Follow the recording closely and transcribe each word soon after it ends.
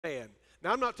man.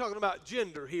 Now, I'm not talking about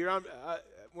gender here.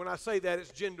 When I say that, it's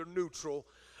gender neutral.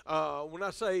 When I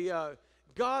say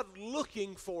God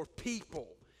looking for people,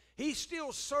 He's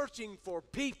still searching for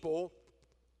people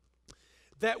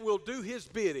that will do His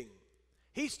bidding.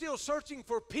 He's still searching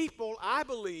for people, I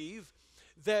believe,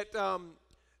 that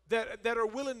are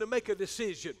willing to make a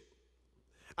decision.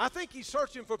 I think He's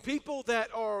searching for people that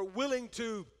are willing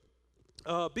to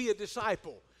be a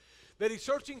disciple. That He's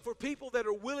searching for people that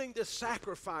are willing to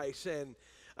sacrifice. And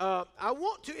I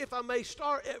want to, if I may,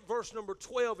 start at verse number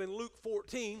 12 in Luke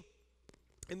 14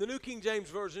 in the New King James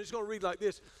Version. It's going to read like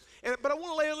this. But I want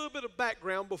to lay a little bit of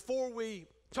background before we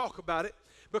talk about it,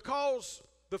 because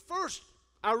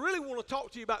I really want to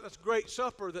talk to you about this great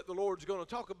supper that the Lord's going to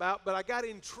talk about, but I got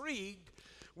intrigued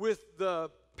with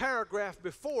the paragraph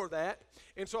before that,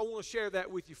 and so I want to share that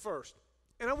with you first.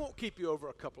 And I won't keep you over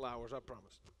a couple hours, I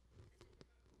promise.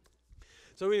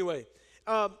 So anyway,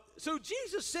 so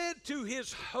Jesus said to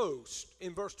His host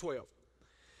in verse 12,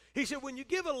 He said, when you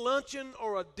give a luncheon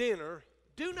or a dinner,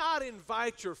 do not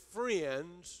invite your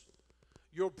friends,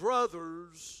 your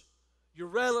brothers, your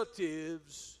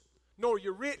relatives, nor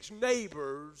your rich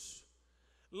neighbors,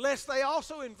 lest they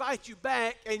also invite you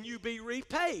back and you be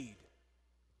repaid.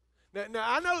 Now,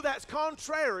 I know that's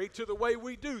contrary to the way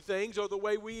we do things or the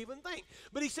way we even think.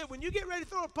 But He said, when you get ready to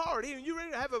throw a party and you're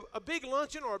ready to have a big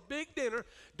luncheon or a big dinner,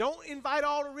 don't invite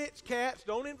all the rich cats.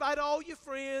 Don't invite all your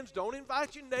friends. Don't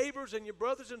invite your neighbors and your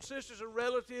brothers and sisters and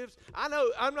relatives. I know,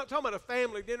 I'm not talking about a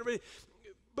family dinner,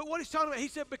 but what He's talking about, He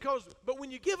said, but when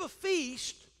you give a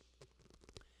feast,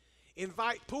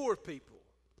 invite poor people,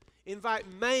 invite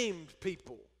maimed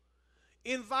people,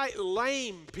 invite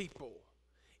lame people,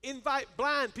 invite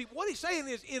blind people. What He's saying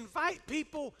is invite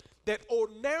people that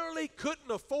ordinarily couldn't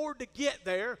afford to get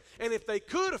there, and if they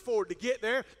could afford to get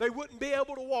there, they wouldn't be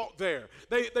able to walk there.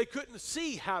 They couldn't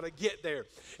see how to get there.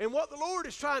 And what the Lord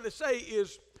is trying to say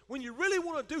is, when you really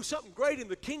want to do something great in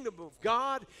the kingdom of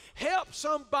God, help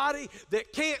somebody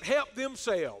that can't help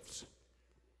themselves.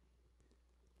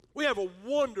 We have a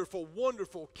wonderful,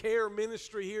 wonderful care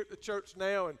ministry here at the church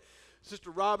now, and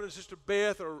Sister Robin and Sister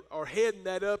Beth are heading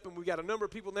that up, and we've got a number of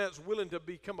people now that's willing to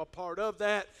become a part of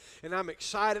that, and I'm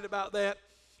excited about that.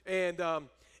 And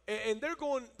they're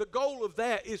going, the goal of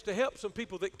that is to help some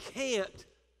people that can't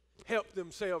help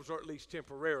themselves, or at least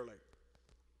temporarily.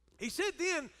 He said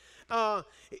then,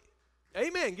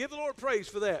 amen, give the Lord praise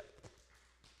for that.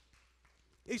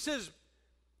 He says,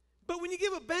 but when you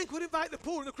give a banquet, invite the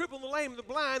poor and the crippled and the lame and the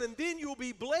blind, and then you'll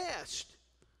be blessed.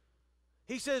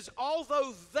 He says,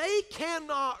 although they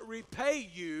cannot repay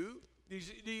you, do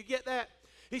you get that?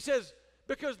 He says,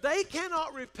 because they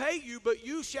cannot repay you, but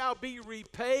you shall be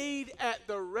repaid at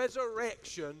the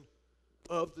resurrection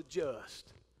of the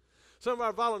just. Some of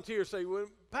our volunteers say, well,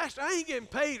 Pastor, I ain't getting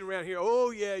paid around here.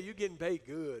 Oh, yeah, you're getting paid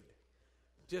good.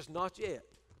 Just not yet.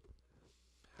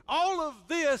 All of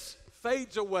this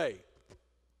fades away.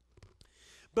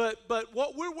 But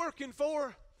what we're working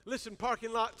for, listen,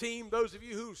 parking lot team, those of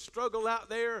you who struggle out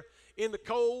there in the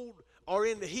cold or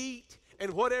in the heat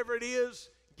and whatever it is,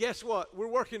 guess what? We're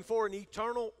working for an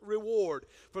eternal reward.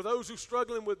 For those who are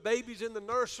struggling with babies in the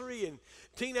nursery and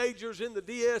teenagers in the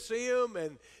DSM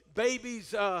and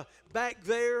babies back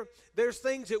there, there's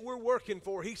things that we're working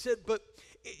for. He said, but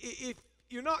if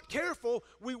you're not careful,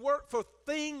 we work for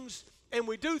things and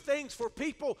we do things for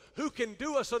people who can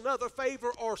do us another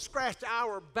favor or scratch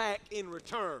our back in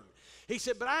return. He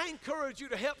said, but I encourage you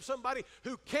to help somebody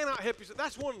who cannot help you.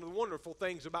 That's one of the wonderful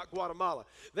things about Guatemala.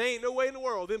 There ain't no way in the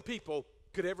world them people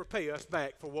could ever pay us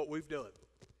back for what we've done.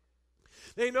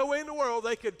 There ain't no way in the world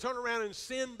they could turn around and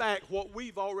send back what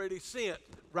we've already sent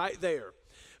right there.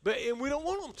 And we don't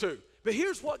want them to. But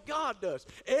here's what God does.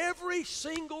 Every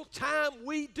single time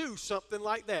we do something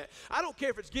like that, I don't care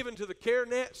if it's given to the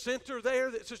CareNet Center there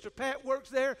that Sister Pat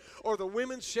works there, or the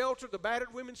women's shelter, the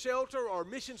battered women's shelter, or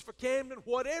Missions for Camden,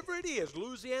 whatever it is,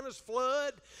 Louisiana's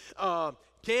flood,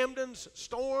 Camden's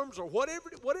storms, or whatever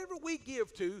we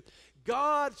give to,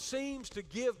 God seems to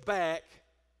give back,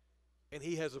 and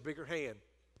He has a bigger hand.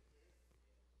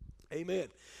 Amen.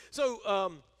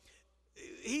 So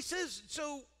He says,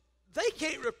 so they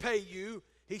can't repay you.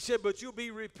 He said, but you'll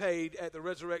be repaid at the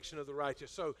resurrection of the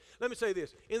righteous. So let me say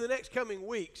this. In the next coming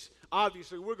weeks,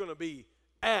 obviously, we're going to be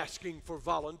asking for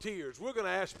volunteers. We're going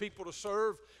to ask people to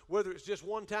serve, whether it's just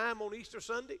one time on Easter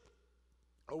Sunday,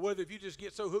 or whether if you just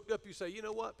get so hooked up, you say, you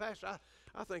know what, Pastor,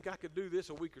 I think I could do this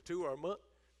a week or two or a month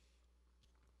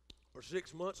or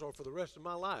 6 months or for the rest of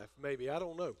my life, maybe. I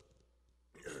don't know.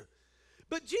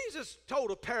 But Jesus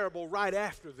told a parable right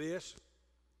after this.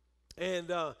 And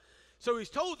so He's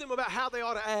told them about how they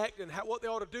ought to act and what they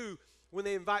ought to do when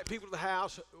they invite people to the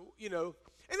house, you know.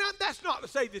 And that's not to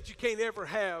say that you can't ever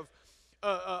have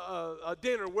a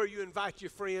dinner where you invite your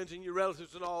friends and your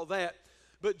relatives and all that.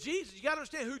 But Jesus, you got to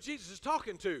understand who Jesus is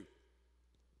talking to.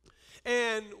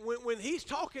 And when he's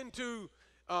talking to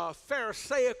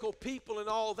Pharisaical people and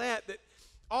all that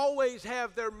always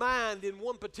have their mind in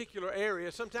one particular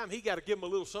area, sometimes he got to give them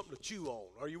a little something to chew on.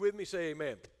 Are you with me? Say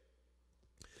amen.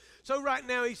 So right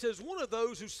now he says, one of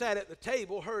those who sat at the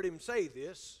table heard him say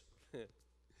this.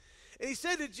 And he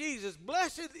said to Jesus,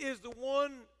 "Blessed is the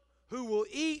one who will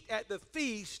eat at the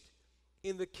feast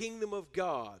in the kingdom of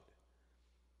God."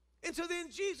 And so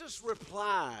then Jesus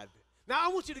replied. Now I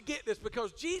want you to get this,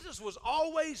 because Jesus was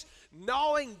always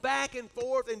gnawing back and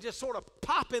forth and just sort of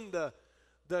popping the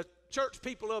church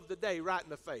people of the day right in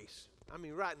the face. I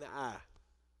mean, right in the eye.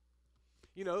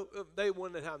 You know, they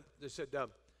said,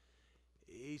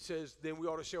 he says, then we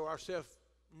ought to show ourselves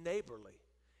neighborly.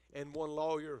 And one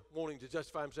lawyer, wanting to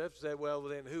justify himself, said, well,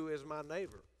 then who is my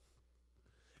neighbor?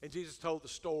 And Jesus told the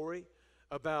story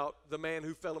about the man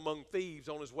who fell among thieves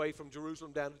on his way from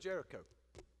Jerusalem down to Jericho.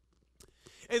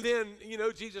 And then, you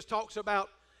know, Jesus talks about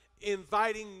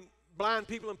inviting blind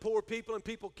people and poor people, and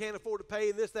people can't afford to pay,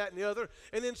 and this, that, and the other.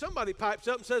 And then somebody pipes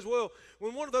up and says, well,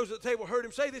 when one of those at the table heard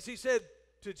him say this, he said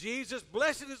to Jesus,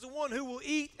 "Blessed is the one who will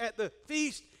eat at the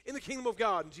feast in the kingdom of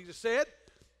God." And Jesus said,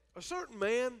 "A certain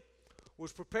man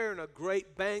was preparing a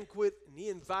great banquet, and he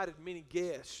invited many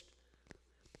guests.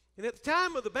 And at the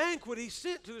time of the banquet, he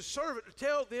sent to his servant to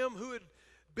tell them who had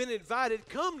been invited,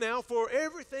 'Come now, for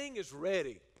everything is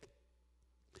ready.'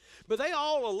 But they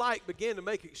all alike began to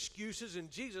make excuses,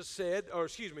 and Jesus said, and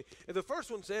the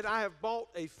first one said, 'I have bought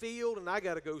a field, and I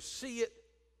got to go see it.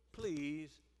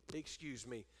 Please excuse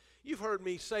me.'" You've heard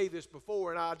me say this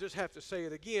before, and I just have to say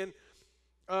it again.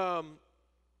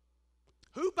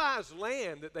 Who buys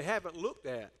land that they haven't looked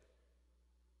at?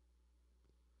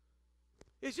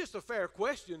 It's just a fair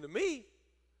question to me.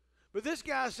 But this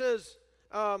guy says,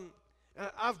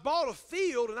 "I've bought a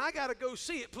field and I got to go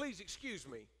see it. Please excuse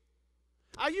me."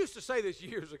 I used to say this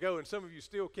years ago, and some of you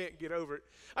still can't get over it.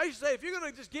 I used to say, if you're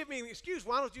going to just give me an excuse,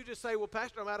 why don't you just say, "Well,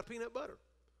 Pastor, I'm out of peanut butter."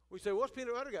 We say, "What's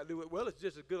peanut butter got to do with it?" "Well, it's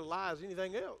just as good a lie as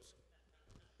anything else."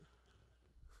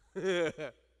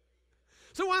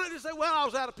 So why not just say, "Well, I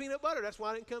was out of peanut butter, that's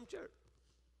why I didn't come to church."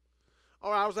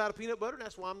 Or, "I was out of peanut butter, and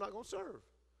that's why I'm not going to serve.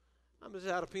 I'm just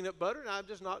out of peanut butter, and I'm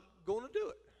just not going to do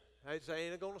it." I'd say,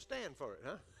 "I ain't going to stand for it,"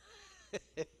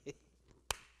 huh?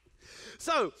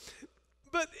 So,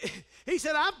 but he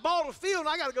said, "I've bought a field, and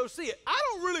I got to go see it." I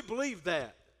don't really believe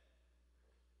that.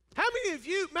 How many of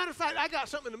you, matter of fact, I got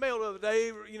something in the mail the other day.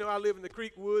 You know, I live in the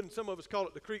Creek Wood, and some of us call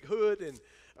it the Creek Hood,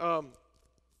 and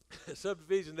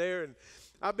subdivision there, and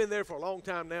I've been there for a long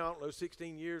time now, I don't know,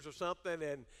 16 years or something,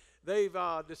 and they've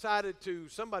decided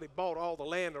somebody bought all the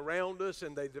land around us,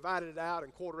 and they divided it out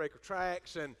in quarter-acre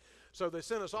tracts, and so they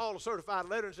sent us all a certified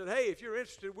letter and said, "Hey, if you're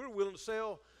interested, we're willing to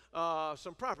sell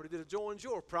some property that adjoins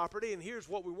your property, and here's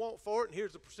what we want for it, and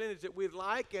here's the percentage that we'd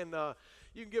like, and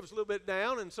you can give us a little bit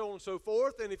down," and so on and so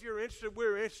forth, "and if you're interested,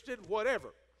 we're interested,"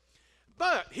 whatever.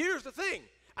 But here's the thing.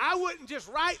 I wouldn't just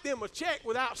write them a check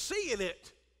without seeing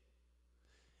it.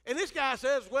 And this guy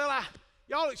says, "Well,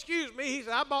 y'all excuse me," he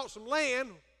said, "I bought some land,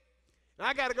 and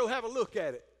I got to go have a look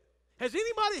at it." Has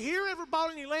anybody here ever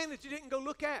bought any land that you didn't go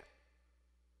look at?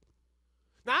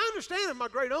 Now, I understand if my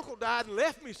great uncle died and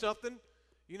left me something,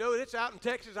 you know, and it's out in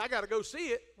Texas, I got to go see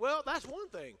it. Well, that's one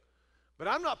thing. But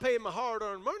I'm not paying my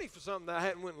hard-earned money for something that I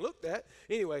hadn't went and looked at.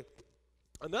 Anyway,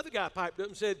 another guy piped up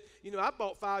and said, "You know, I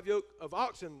bought 5 yoke of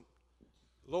oxen,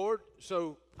 Lord,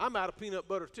 so I'm out of peanut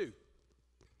butter too."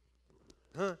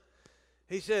 Huh?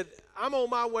 He said, "I'm on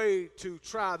my way to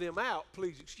try them out.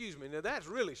 Please excuse me." Now, that's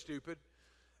really stupid.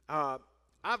 I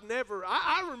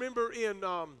remember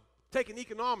in taking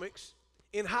economics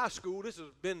in high school. This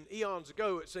has been eons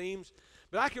ago, it seems.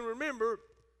 But I can remember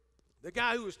the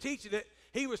guy who was teaching it.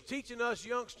 He was teaching us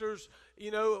youngsters,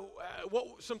 you know,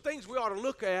 some things we ought to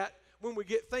look at when we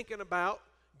get thinking about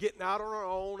getting out on our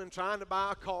own and trying to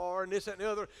buy a car and this, that, and the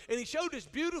other. And he showed this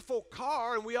beautiful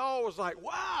car, and we all was like,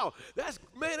 "Wow, that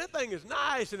thing is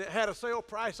nice." And it had a sale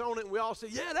price on it, and we all said,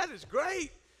 "Yeah, that is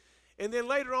great." And then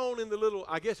later on in the little,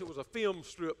 I guess it was a film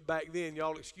strip back then.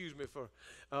 Y'all excuse me for,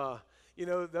 you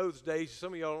know, those days.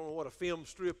 Some of y'all don't know what a film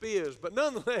strip is. But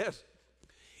nonetheless,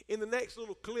 in the next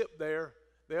little clip there,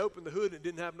 they opened the hood and it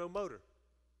didn't have no motor.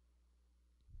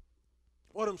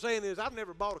 What I'm saying is, I've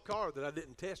never bought a car that I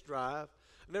didn't test drive.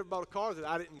 I've never bought a car that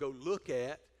I didn't go look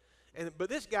at. But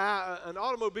this guy, an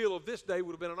automobile of this day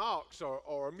would have been an ox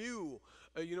or a mule,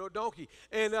 you know, a donkey.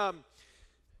 And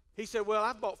he said, "Well,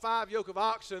 I've bought 5 yoke of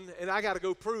oxen, and I got to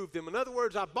go prove them." In other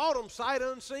words, I bought them sight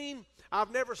unseen.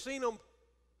 I've never seen them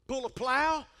pull a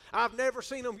plow. I've never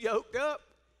seen them yoked up.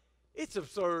 It's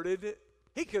absurd, isn't it?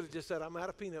 He could have just said, I'm out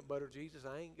of peanut butter, Jesus.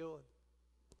 I ain't going.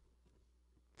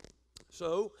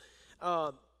 So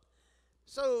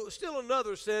still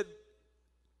another said,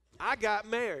 I got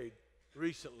married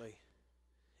recently,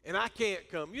 and I can't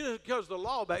come. You know, because the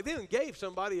law back then gave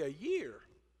somebody a year.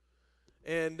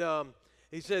 And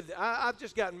he said, I've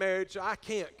just gotten married, so I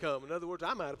can't come. In other words,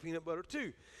 I'm out of peanut butter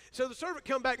too. So the servant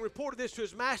come back and reported this to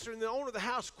his master, and the owner of the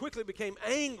house quickly became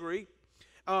angry,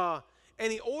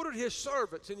 and he ordered his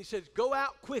servants, and he said, go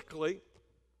out quickly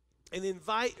and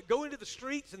go into the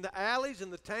streets and the alleys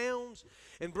and the towns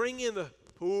and bring in the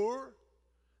poor,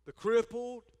 the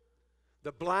crippled,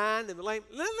 the blind, and the lame.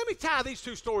 Let me tie these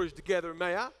two stories together,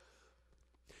 may I?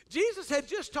 Jesus had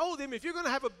just told them, if you're going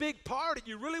to have a big party,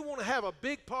 you really want to have a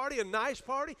big party, a nice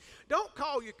party, don't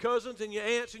call your cousins and your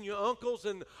aunts and your uncles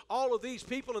and all of these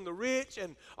people and the rich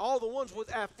and all the ones with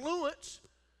affluence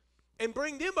and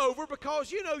bring them over,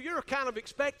 because, you know, you're kind of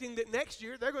expecting that next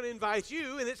year they're going to invite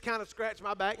you, and it's kind of scratch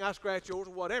my back and I scratch yours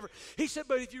or whatever. He said,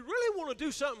 but if you really want to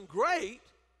do something great,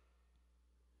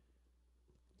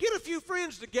 get a few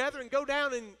friends together and go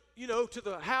down and, you know, to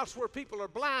the house where people are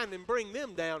blind and bring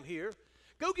them down here.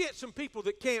 Go get some people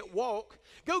that can't walk.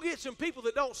 Go get some people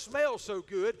that don't smell so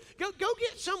good. Go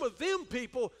get some of them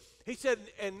people. He said,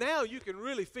 and now you can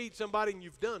really feed somebody and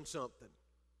you've done something.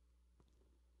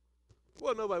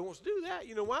 Well, nobody wants to do that.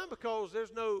 You know why? Because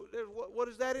what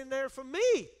is that in there for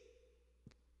me?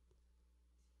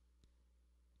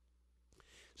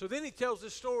 So then he tells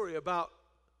this story about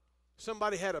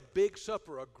somebody had a big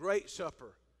supper, a great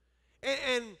supper.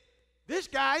 And this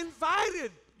guy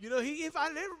invited, he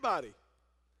invited everybody.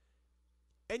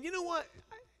 And you know what?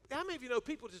 How many of you know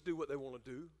people just do what they want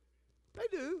to do? They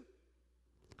do.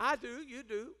 I do. You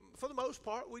do. For the most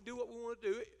part, we do what we want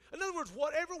to do. In other words,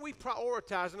 whatever we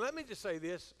prioritize, and let me just say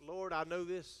this, Lord, I know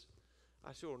this.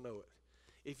 I sure know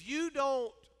it. If you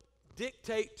don't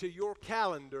dictate to your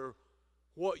calendar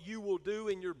what you will do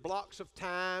in your blocks of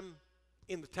time,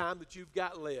 in the time that you've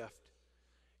got left,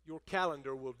 your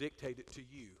calendar will dictate it to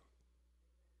you.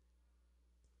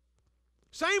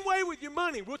 Same way with your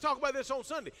money. We'll talk about this on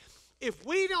Sunday. If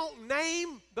we don't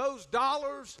name those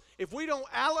dollars, if we don't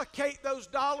allocate those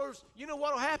dollars, you know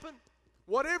what will happen?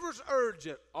 Whatever's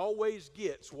urgent always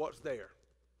gets what's there.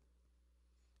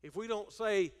 If we don't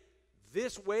say,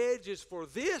 this wedge is for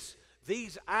this,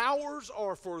 these hours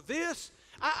are for this.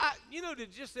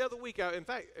 Just the other week, in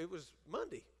fact, it was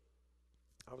Monday.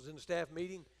 I was in a staff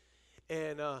meeting,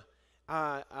 and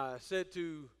I said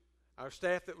to our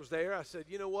staff that was there, I said,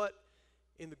 you know what?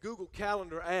 In the Google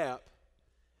Calendar app,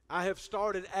 I have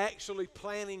started actually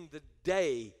planning the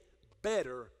day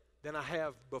better than I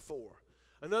have before.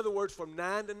 In other words, from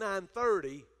 9 to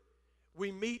 9:30,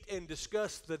 we meet and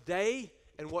discuss the day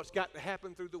and what's got to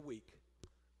happen through the week.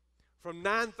 From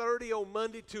 9:30 on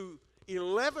Monday to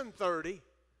 11:30,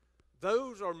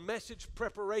 those are message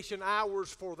preparation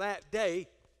hours for that day.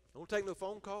 I don't take no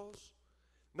phone calls.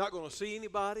 Not going to see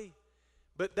anybody.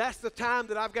 But that's the time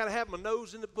that I've got to have my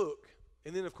nose in the book.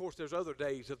 And then, of course, there's other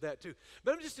days of that too.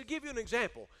 But just to give you an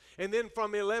example. And then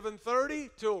from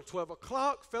 11:30 till 12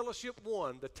 o'clock, Fellowship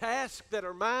 1. The tasks that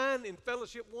are mine in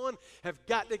Fellowship 1 have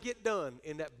got to get done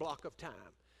in that block of time.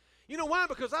 You know why?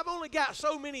 Because I've only got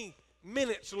so many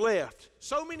minutes left,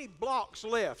 so many blocks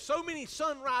left, so many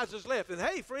sunrises left. And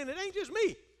hey, friend, it ain't just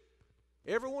me.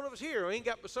 Every one of us here ain't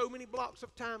got but so many blocks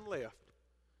of time left.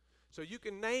 So you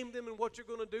can name them and what you're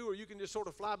going to do, or you can just sort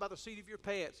of fly by the seat of your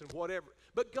pants and whatever.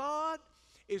 But God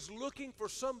is looking for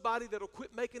somebody that'll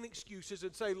quit making excuses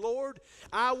and say, Lord,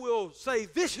 I will say,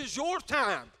 this is your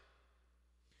time.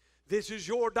 This is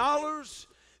your dollars.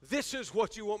 This is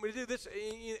what you want me to do. This,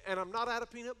 and I'm not out of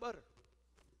peanut butter.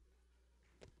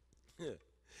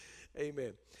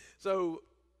 Amen. So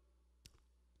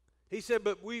he said,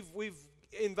 but we've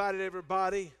invited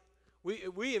everybody.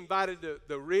 We invited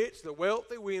the rich, the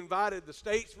wealthy. We invited the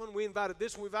statesmen. We invited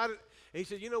this one. We invited. And he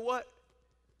said, you know what?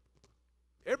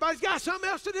 Everybody's got something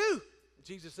else to do.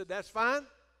 Jesus said, that's fine.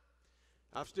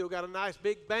 I've still got a nice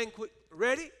big banquet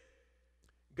ready.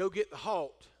 Go get the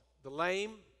halt, the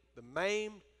lame, the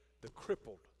maimed, the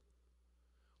crippled.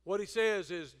 What he says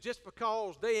is, just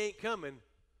because they ain't coming,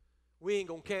 we ain't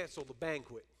going to cancel the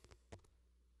banquet.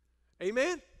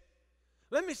 Amen?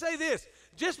 Let me say this.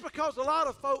 Just because a lot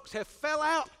of folks have fell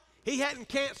out, he hadn't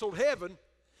canceled heaven.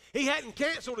 He hadn't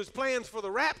canceled his plans for the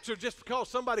rapture just because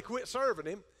somebody quit serving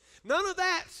him. None of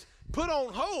that's put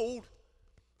on hold.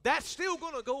 That's still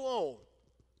going to go on.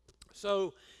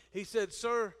 So he said,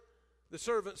 sir, the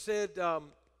servant said,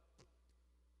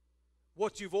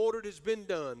 What you've ordered has been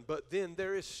done, but then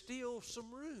there is still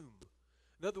some room.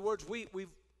 In other words, we've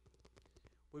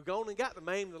gone and got the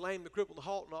maimed, the lame, the crippled, the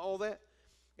halt, and all that.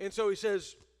 And so he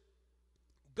says,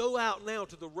 go out now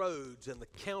to the roads and the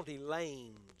county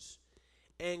lanes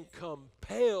and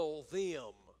compel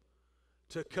them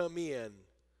to come in,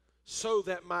 so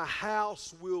that my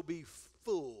house will be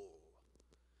full.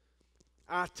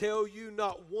 I tell you,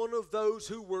 not one of those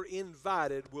who were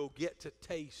invited will get to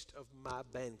taste of my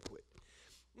banquet.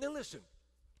 Now listen,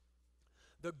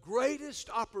 the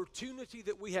greatest opportunity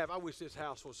that we have, I wish this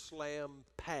house was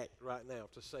slam-packed right now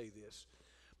to say this,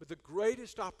 but the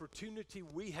greatest opportunity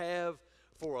we have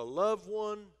for a loved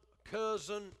one,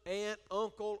 cousin, aunt,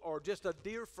 uncle, or just a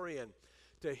dear friend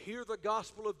to hear the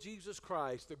gospel of Jesus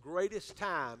Christ, the greatest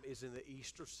time is in the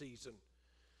Easter season.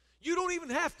 You don't even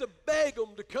have to beg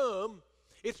them to come.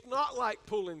 It's not like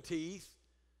pulling teeth,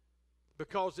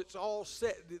 because it's all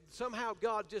set. Somehow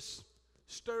God just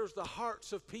stirs the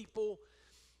hearts of people,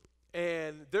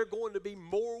 and they're going to be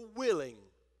more willing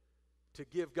to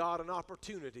give God an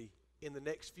opportunity in the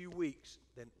next few weeks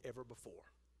than ever before.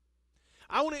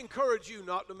 I want to encourage you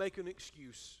not to make an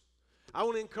excuse. I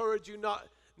want to encourage you not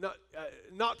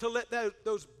to let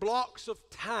those blocks of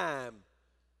time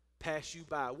pass you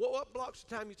by. What blocks of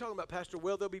time are you talking about, Pastor?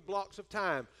 Well, there'll be blocks of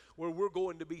time where we're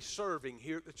going to be serving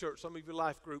here at the church. Some of your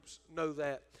life groups know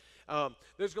that.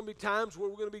 There's going to be times where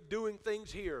we're going to be doing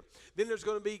things here. Then there's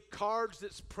going to be cards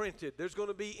that's printed. There's going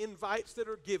to be invites that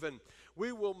are given.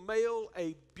 We will mail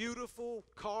a beautiful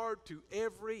card to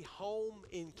every home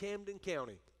in Camden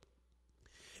County.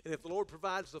 And if the Lord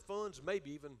provides the funds,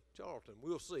 maybe even Charlton.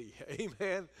 We'll see.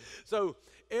 Amen. So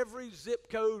every zip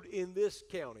code in this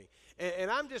county. And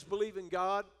I'm just believing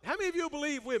God. How many of you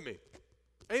believe with me?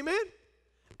 Amen.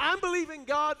 I'm believing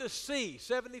God to see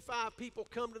 75 people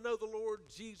come to know the Lord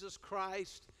Jesus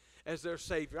Christ as their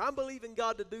Savior. I'm believing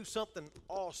God to do something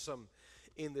awesome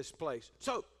in this place.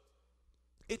 So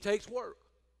it takes work.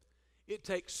 It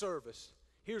takes service.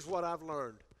 Here's what I've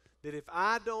learned. That if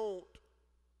I don't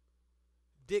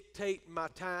dictate my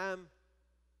time,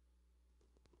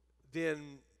 then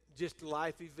just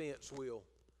life events will.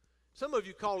 Some of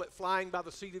you call it flying by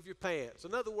the seat of your pants.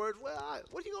 In other words, well,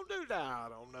 what are you going to do now? I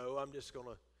don't know. I'm just going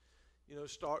to,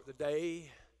 start the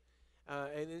day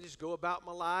and then just go about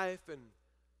my life. And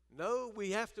no,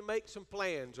 we have to make some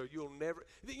plans or you'll never.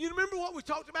 You remember what we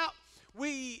talked about?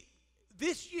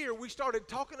 This year we started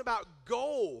talking about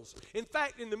goals. In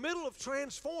fact, in the middle of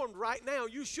Transformed right now,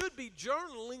 you should be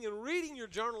journaling and reading your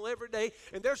journal every day,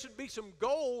 and there should be some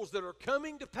goals that are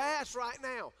coming to pass right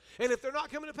now. And if they're not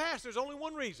coming to pass, there's only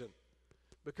one reason.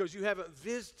 Because you haven't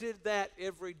visited that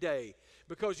every day.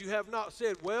 Because you have not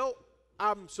said, well,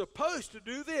 I'm supposed to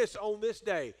do this on this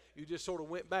day. You just sort of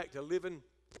went back to living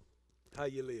how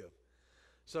you live.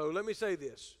 So let me say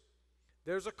this.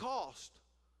 There's a cost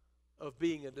of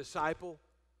being a disciple.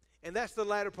 And that's the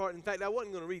latter part. In fact, I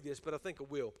wasn't going to read this, but I think I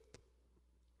will.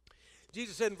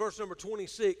 Jesus said in verse number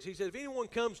 26, he said, if anyone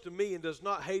comes to me and does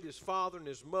not hate his father and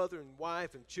his mother and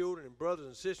wife and children and brothers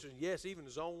and sisters, and yes, even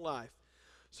his own life,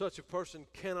 such a person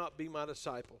cannot be my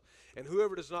disciple. And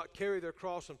whoever does not carry their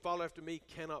cross and follow after me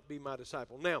cannot be my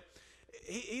disciple. Now,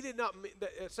 he did not,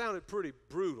 it sounded pretty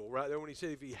brutal right there when he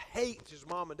said if he hates his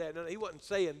mom and dad. No, he wasn't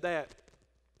saying that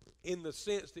in the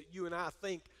sense that you and I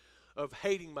think of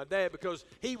hating my dad, because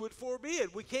he would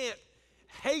forbid. We can't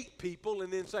hate people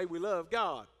and then say we love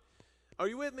God. Are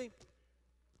you with me?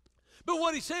 But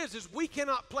what he says is we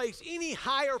cannot place any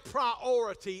higher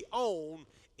priority on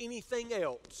anything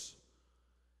else.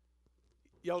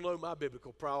 Y'all know my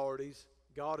biblical priorities.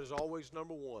 God is always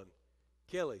number one.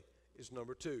 Kelly is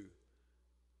number two.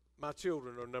 My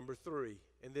children are number three.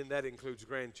 And then that includes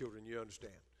grandchildren, you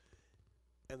understand.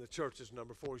 And the church is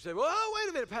number four. You say, well, wait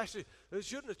a minute, Pastor.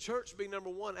 Shouldn't the church be number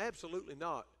one? Absolutely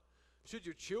not. Should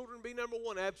your children be number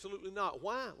one? Absolutely not.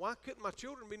 Why? Why couldn't my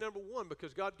children be number one?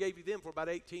 Because God gave you them for about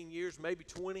 18 years, maybe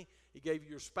 20. He gave you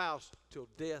your spouse till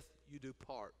death you do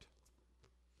part.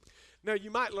 Now,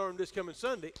 you might learn this coming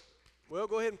Sunday. Well,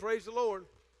 go ahead and praise the Lord.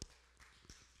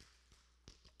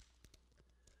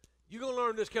 You're going to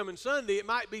learn this coming Sunday. It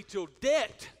might be till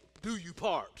death do you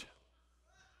part.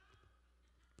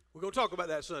 We're going to talk about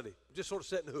that Sunday. Just sort of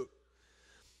setting the hook.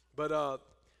 But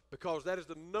because that is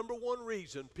the number one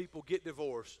reason people get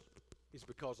divorced is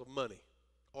because of money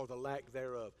or the lack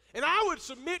thereof. And I would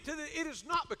submit to that it is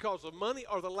not because of money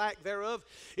or the lack thereof.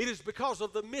 It is because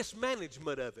of the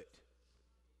mismanagement of it.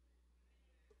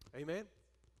 Amen?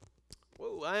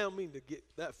 Well, I don't mean to get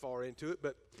that far into it,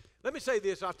 but let me say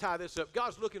this. I'll tie this up.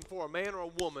 God's looking for a man or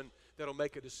a woman that'll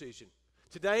make a decision.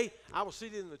 Today, I was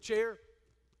seated in the chair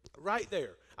right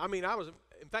there. I mean,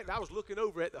 in fact, I was looking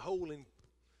over at the hole in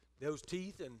those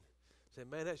teeth and said,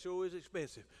 man, that sure is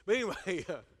expensive. But anyway,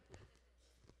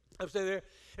 I'm standing there.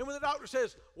 And when the doctor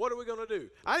says, what are we going to do?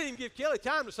 I didn't even give Kelly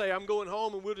time to say, I'm going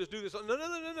home and we'll just do this.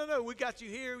 No. We got you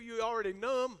here. You already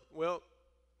numb. Well,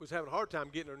 was having a hard time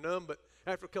getting her numb, but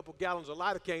after a couple gallons of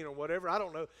lidocaine or whatever, I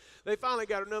don't know, they finally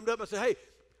got her numbed up. I said, hey,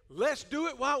 let's do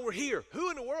it while we're here. Who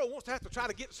in the world wants to have to try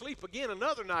to get to sleep again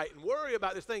another night and worry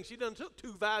about this thing? She done took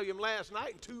 2 Valium last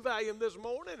night and 2 Valium this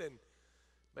morning, and,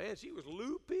 man, she was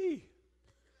loopy.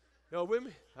 Y'all with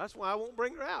me? That's why I won't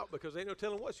bring her out, because ain't no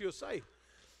telling what she'll say.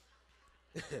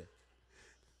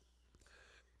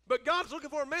 But God's looking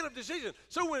for a man of decision.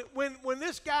 So when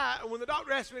the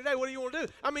doctor asked me today, what do you want to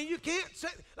do? I mean, you can't say,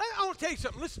 I want to tell you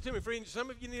something. Listen to me, friends. Some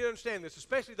of you need to understand this,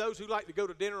 especially those who like to go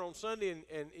to dinner on Sunday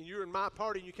and you're in my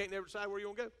party and you can't never decide where you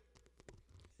want to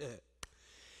go.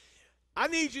 I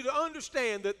need you to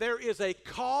understand that there is a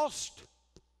cost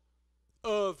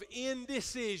of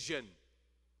indecision.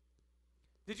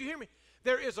 Did you hear me?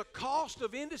 There is a cost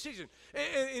of indecision.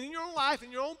 And in your own life,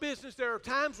 in your own business, there are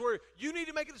times where you need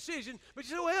to make a decision, but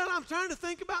you say, well, I'm trying to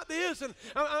think about this, and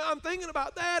I'm thinking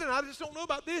about that, and I just don't know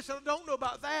about this, and I don't know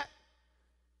about that.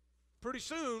 Pretty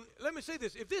soon, let me say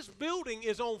this, if this building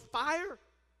is on fire,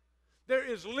 there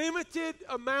is limited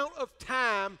amount of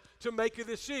time to make a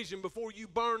decision before you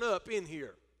burn up in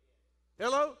here.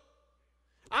 Hello?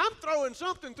 I'm throwing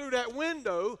something through that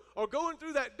window or going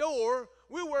through that door.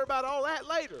 We'll worry about all that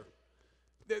later.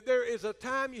 There is a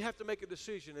time you have to make a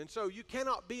decision, and so you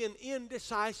cannot be an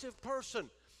indecisive person.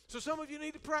 So some of you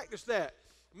need to practice that,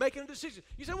 making a decision.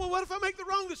 You say, well, what if I make the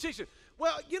wrong decision?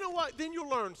 Well, you know what? Then you'll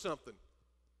learn something.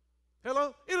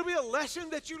 Hello? It'll be a lesson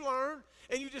that you learn,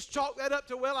 and you just chalk that up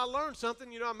to, well, I learned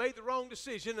something. You know, I made the wrong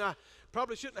decision. I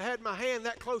probably shouldn't have had my hand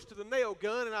that close to the nail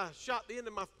gun, and I shot the end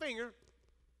of my finger.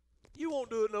 You won't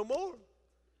do it no more.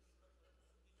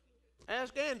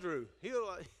 Ask Andrew. He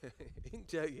can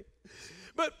tell you.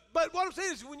 But what I'm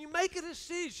saying is when you make a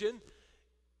decision,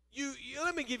 you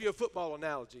let me give you a football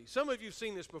analogy. Some of you have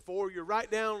seen this before. You're right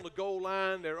down on the goal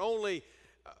line. They're only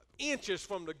inches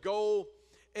from the goal.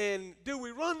 And do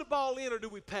we run the ball in or do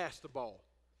we pass the ball?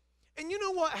 And you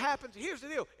know what happens? Here's the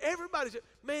deal. Everybody says,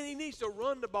 man, he needs to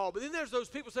run the ball. But then there's those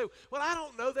people who say, well, I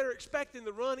don't know. They're expecting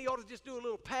the run. He ought to just do a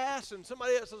little pass, and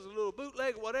somebody else does a little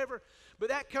bootleg or whatever. But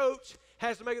that coach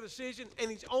has to make a decision,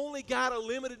 and he's only got a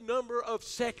limited number of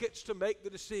seconds to make the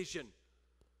decision.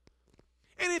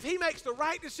 And if he makes the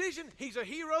right decision, he's a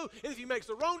hero. And if he makes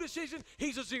the wrong decision,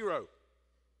 he's a zero.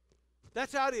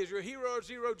 That's how it is. You're a hero or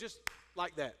zero just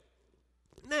like that.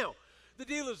 Now, the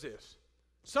deal is this.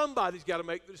 Somebody's got to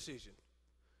make the decision.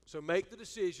 So make the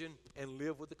decision and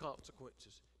live with the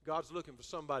consequences. God's looking for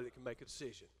somebody that can make a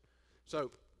decision.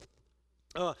 So,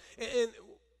 and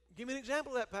give me an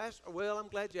example of that, Pastor. Well, I'm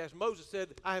glad you asked. Moses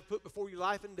said, I have put before you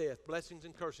life and death, blessings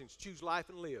and cursings. Choose life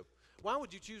and live. Why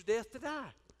would you choose death to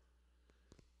die?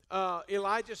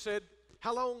 Elijah said,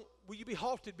 how long will you be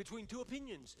halted between two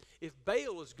opinions? If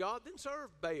Baal is God, then serve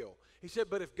Baal. He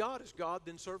said, but if God is God,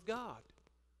 then serve God.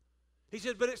 He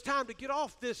said, but it's time to get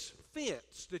off this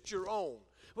fence that you're on.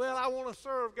 Well, I want to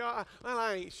serve God. Well,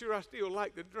 I ain't sure I still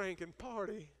like to drink and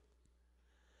party.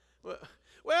 Well,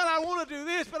 I want to do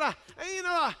this, but I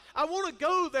want to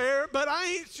go there, but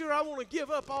I ain't sure I want to give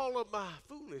up all of my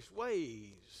foolish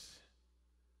ways.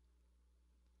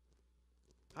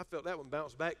 I felt that one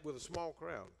bounce back with a small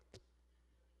crowd.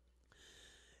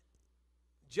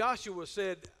 Joshua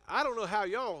said, I don't know how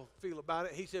y'all feel about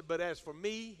it. He said, but as for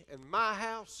me and my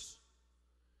house,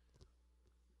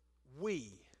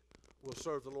 we will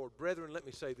serve the Lord. Brethren, let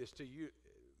me say this to you,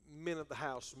 men of the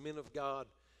house, men of God.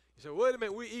 You say, wait a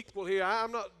minute, we're equal here.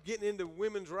 I'm not getting into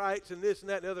women's rights and this and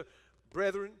that and the other.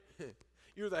 Brethren,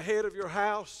 you're the head of your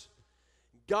house.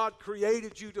 God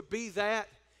created you to be that,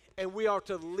 and we are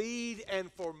to lead. And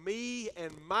for me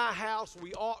and my house,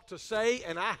 we ought to say,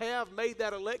 and I have made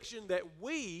that election, that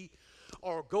we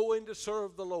are going to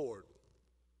serve the Lord.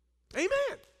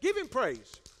 Amen. Give him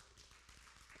praise.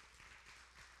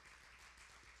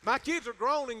 My kids are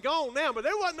grown and gone now, but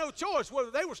there wasn't no choice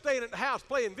whether they were staying at the house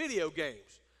playing video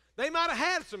games. They might have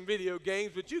had some video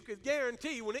games, but you could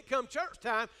guarantee when it come church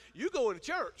time, you go into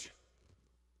church.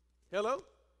 Hello?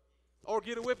 Or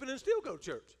get a whipping and still go to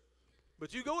church.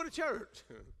 But you go into church.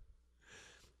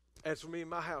 As for me and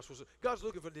my house, God's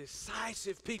looking for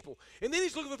decisive people. And then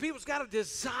he's looking for people who's got a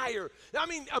desire. I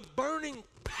mean, a burning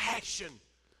passion.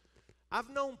 I've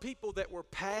known people that were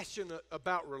passionate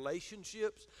about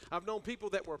relationships. I've known people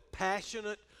that were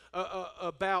passionate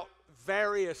about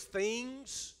various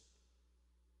things,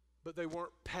 but they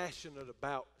weren't passionate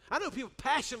about. I know people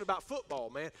passionate about football,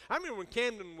 man. I remember when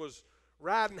Camden was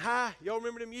riding high. Y'all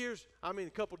remember them years? I mean,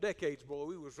 a couple decades, boy.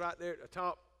 We was right there at the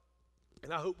top.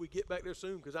 And I hope we get back there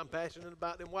soon because I'm passionate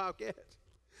about them Wildcats.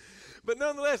 But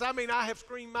nonetheless, I mean, I have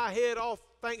screamed my head off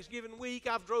Thanksgiving week.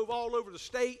 I've drove all over the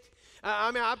state.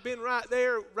 I mean, I've been right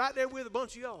there with a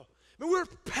bunch of y'all. I mean, we're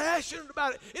passionate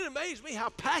about it. It amazed me how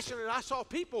passionate I saw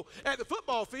people at the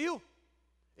football field.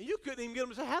 And you couldn't even get them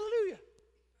to say hallelujah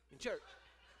in church.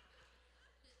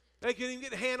 They couldn't even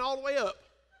get the hand all the way up.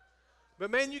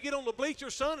 But man, you get on the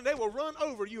bleachers, son, and they will run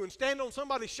over you and stand on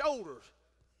somebody's shoulders.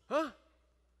 Huh?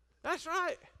 That's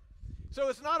right. So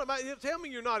it's not about, you tell me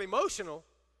you're not emotional.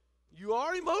 You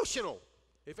are emotional.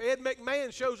 If Ed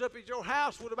McMahon shows up at your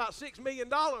house with about $6 million,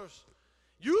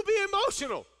 you'll be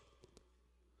emotional.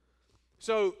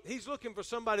 So he's looking for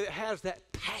somebody that has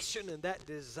that passion and that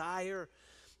desire.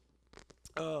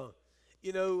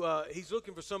 He's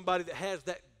looking for somebody that has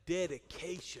that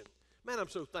dedication. Man, I'm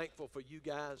so thankful for you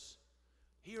guys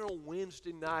here on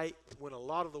Wednesday night when a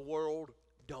lot of the world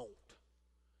don't.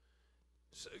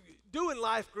 So, doing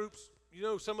life groups, you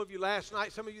know, some of you last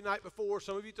night, some of you night before,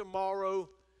 some of you tomorrow,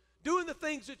 doing the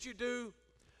things that you do,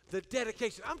 the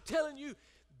dedication. I'm telling you,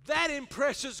 that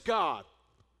impresses God.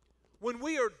 When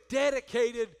we are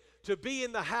dedicated to be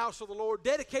in the house of the Lord,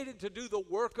 dedicated to do the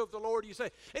work of the Lord, you say,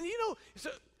 and you know,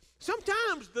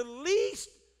 sometimes the least,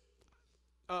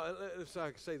 if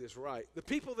I can say this right, the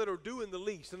people that are doing the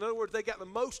least, in other words, they got the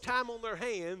most time on their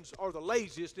hands, are the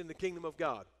laziest in the kingdom of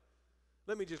God.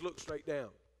 Let me just look straight down.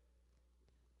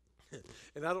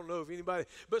 And I don't know if anybody,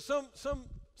 but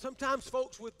sometimes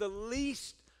folks with the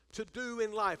least to do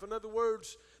in life, in other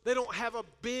words, they don't have a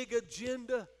big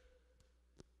agenda.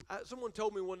 Someone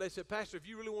told me one day, said, Pastor, if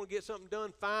you really want to get something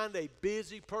done, find a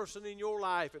busy person in your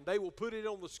life, and they will put it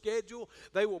on the schedule,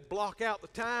 they will block out the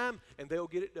time, and they'll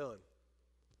get it done.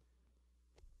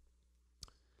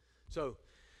 So,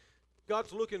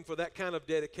 God's looking for that kind of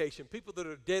dedication. People that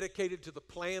are dedicated to the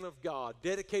plan of God,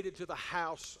 dedicated to the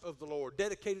house of the Lord,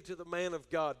 dedicated to the man of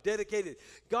God, dedicated.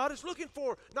 God is looking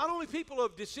for not only people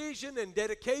of decision and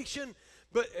dedication,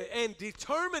 and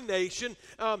determination.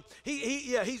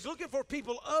 He's looking for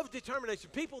people of determination,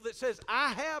 people that says, I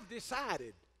have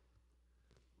decided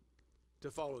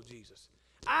to follow Jesus.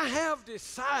 I have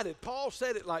decided. Paul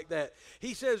said it like that.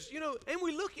 He says, you know, and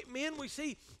we look at men, we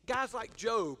see guys like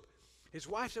Job. His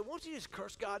wife said, why don't you just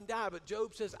curse God and die? But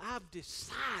Job says, I've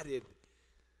decided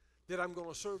that I'm going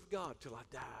to serve God till I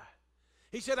die.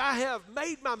 He said, I have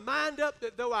made my mind up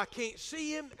that though I can't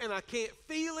see him and I can't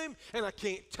feel him and I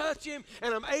can't touch him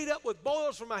and I'm ate up with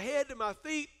boils from my head to my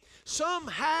feet,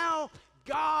 somehow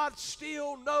God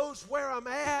still knows where I'm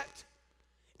at.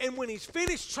 And when he's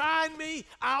finished trying me,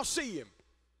 I'll see him.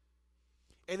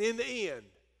 And in the end,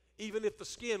 even if the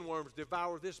skin worms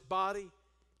devour this body,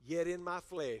 yet in my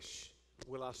flesh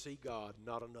will I see God,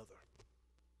 not another.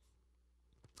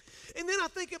 And then I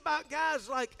think about guys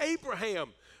like Abraham,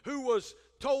 who was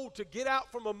told to get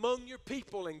out from among your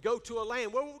people and go to a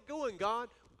land. Where are we going, God?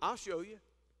 I'll show you.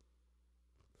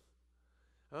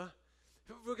 Huh?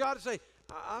 For God to say,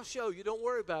 I'll show you, don't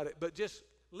worry about it, but just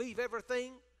leave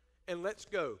everything and let's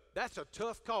go. That's a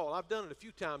tough call. I've done it a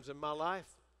few times in my life.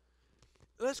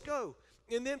 Let's go.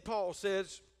 And then Paul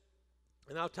says,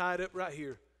 and I'll tie it up right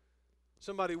here,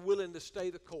 somebody willing to stay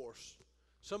the course,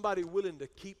 somebody willing to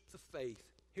keep the faith.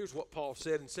 Here's what Paul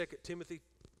said in 2 Timothy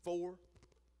 4,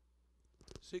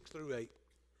 6 through 8.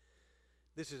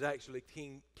 This is actually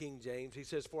King James. He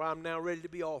says, for I'm now ready to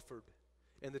be offered,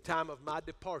 and the time of my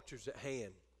departure is at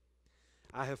hand.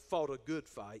 I have fought a good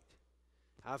fight.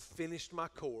 I've finished my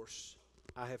course.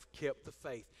 I have kept the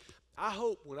faith. I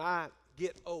hope when I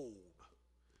get old,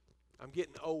 I'm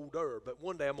getting older, but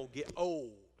one day I'm going to get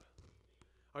old.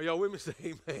 Are y'all with me? Say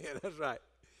amen. That's right.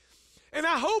 And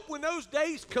I hope when those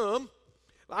days come,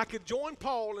 I could join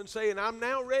Paul and say, and I'm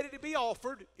now ready to be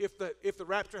offered if the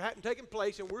rapture hadn't taken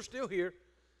place and we're still here,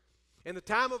 and the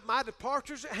time of my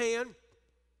departure's at hand.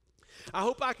 I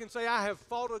hope I can say I have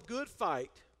fought a good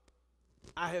fight.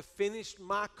 I have finished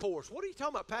my course. What are you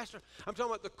talking about, Pastor? I'm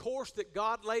talking about the course that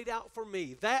God laid out for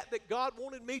me, that God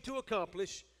wanted me to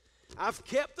accomplish. I've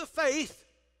kept the faith.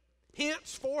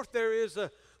 Henceforth there is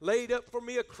laid up for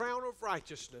me a crown of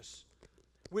righteousness,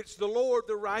 which the Lord,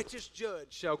 the righteous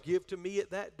judge, shall give to me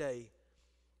at that day,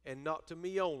 and not to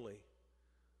me only,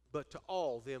 but to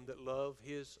all them that love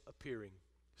his appearing.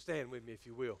 Stand with me if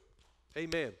you will.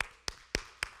 Amen.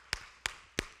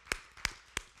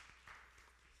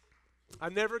 I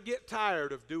never get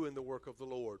tired of doing the work of the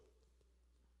Lord.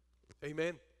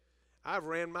 Amen. I've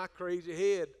ran my crazy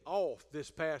head off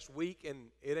this past week, and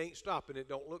it ain't stopping. It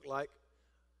don't look like.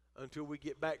 until we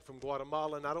get back from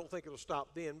Guatemala, and I don't think it'll stop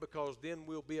then, because then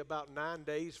we'll be about 9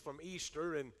 days from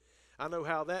Easter, and I know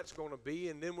how that's going to be,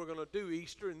 and then we're going to do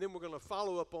Easter, and then we're going to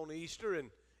follow up on Easter, and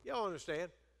y'all understand.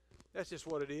 That's just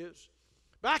what it is.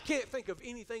 But I can't think of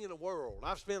anything in the world.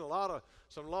 I've spent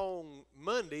some long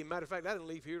Monday. Matter of fact, I didn't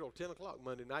leave here till 10 o'clock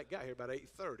Monday night. Got here about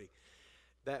 8:30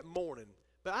 that morning.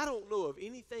 But I don't know of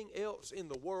anything else in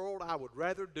the world I would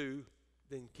rather do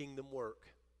than kingdom work.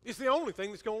 It's the only thing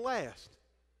that's going to last.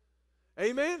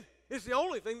 Amen? It's the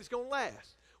only thing that's going to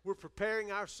last. We're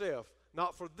preparing ourselves,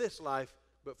 not for this life,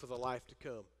 but for the life to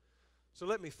come. So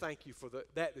let me thank you for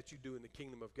that you do in the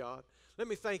kingdom of God. Let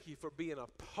me thank you for being a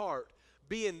part,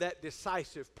 being that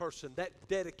decisive person, that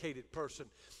dedicated person,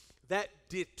 that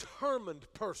determined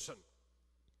person.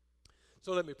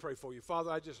 So let me pray for you.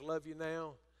 Father, I just love you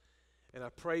now, and I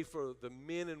pray for the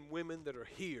men and women that are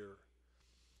here.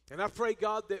 And I pray,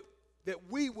 God, that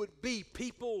we would be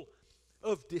people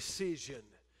of decision,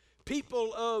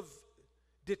 people of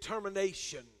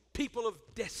determination, people of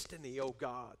destiny, oh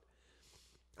God.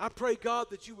 I pray, God,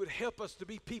 that you would help us to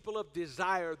be people of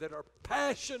desire that are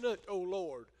passionate, oh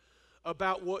Lord,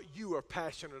 about what you are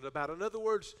passionate about. In other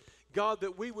words, God,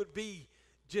 that we would be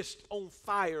just on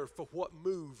fire for what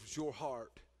moves your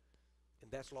heart, and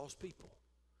that's lost people.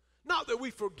 Not that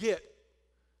we forget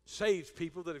saved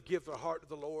people that have given their heart to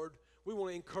the Lord. We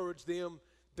want to encourage them.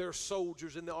 They're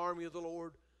soldiers in the army of the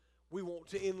Lord. We want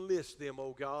to enlist them,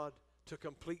 oh God, to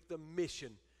complete the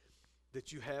mission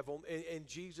that you have on. And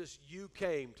Jesus, you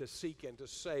came to seek and to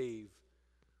save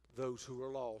those who are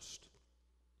lost.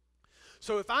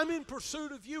 So if I'm in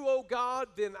pursuit of you, oh God,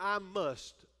 then I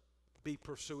must be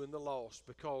pursuing the lost,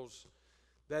 because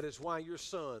that is why your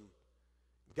Son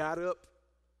got up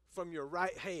from your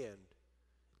right hand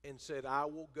and said, I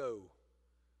will go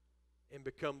and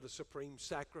become the supreme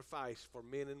sacrifice for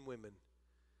men and women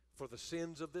for the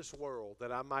sins of this world,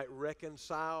 that I might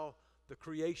reconcile the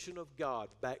creation of God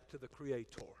back to the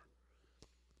Creator.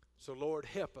 So Lord,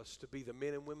 help us to be the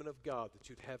men and women of God that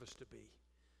you'd have us to be.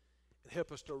 And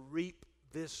help us to reap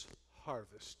this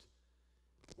harvest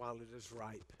while it is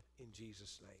ripe, in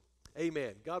Jesus' name.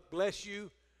 Amen. God bless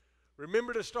you.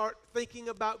 Remember to start thinking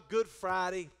about Good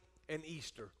Friday and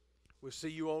Easter. We'll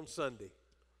see you on Sunday.